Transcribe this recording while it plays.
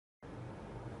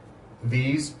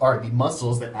These are the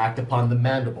muscles that act upon the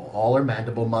mandible. All are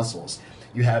mandible muscles.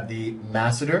 You have the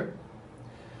masseter,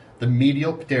 the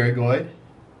medial pterygoid,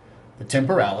 the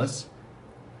temporalis,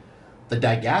 the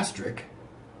digastric,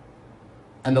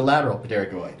 and the lateral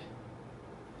pterygoid.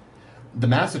 The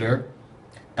masseter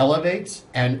elevates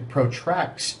and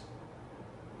protracts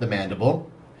the mandible.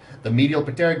 The medial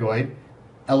pterygoid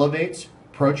elevates,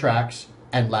 protracts,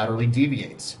 and laterally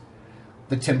deviates.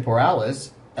 The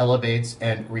temporalis elevates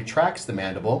and retracts the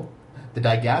mandible. The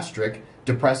digastric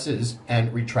depresses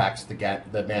and retracts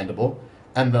the mandible.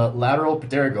 And the lateral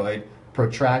pterygoid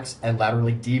protracts and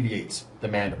laterally deviates the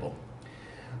mandible.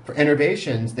 For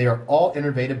innervations, they are all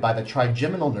innervated by the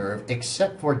trigeminal nerve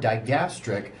except for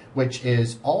digastric, which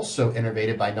is also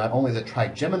innervated by not only the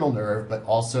trigeminal nerve but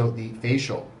also the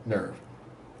facial nerve.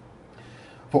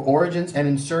 For origins and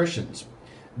insertions,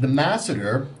 the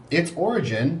masseter, its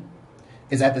origin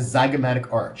is at the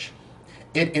zygomatic arch.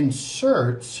 It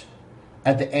inserts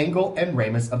at the angle and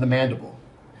ramus of the mandible.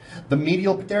 The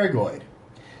medial pterygoid,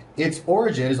 its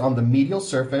origin is on the medial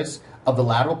surface of the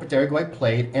lateral pterygoid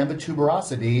plate and the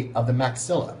tuberosity of the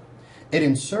maxilla. It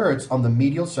inserts on the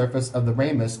medial surface of the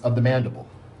ramus of the mandible.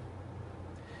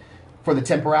 For the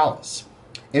temporalis,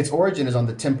 its origin is on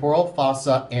the temporal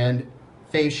fossa and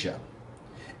fascia.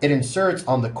 It inserts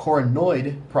on the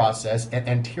coronoid process and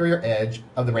anterior edge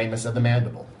of the ramus of the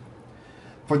mandible.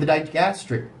 For the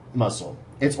digastric muscle,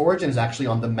 its origin is actually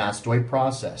on the mastoid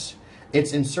process.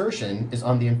 Its insertion is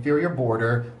on the inferior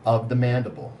border of the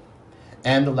mandible.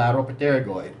 And the lateral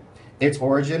pterygoid, its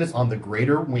origin is on the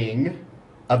greater wing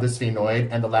of the sphenoid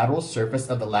and the lateral surface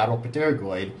of the lateral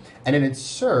pterygoid, and it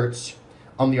inserts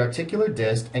on the articular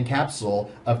disc and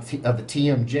capsule of the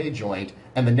TMJ joint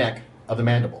and the neck of the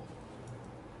mandible.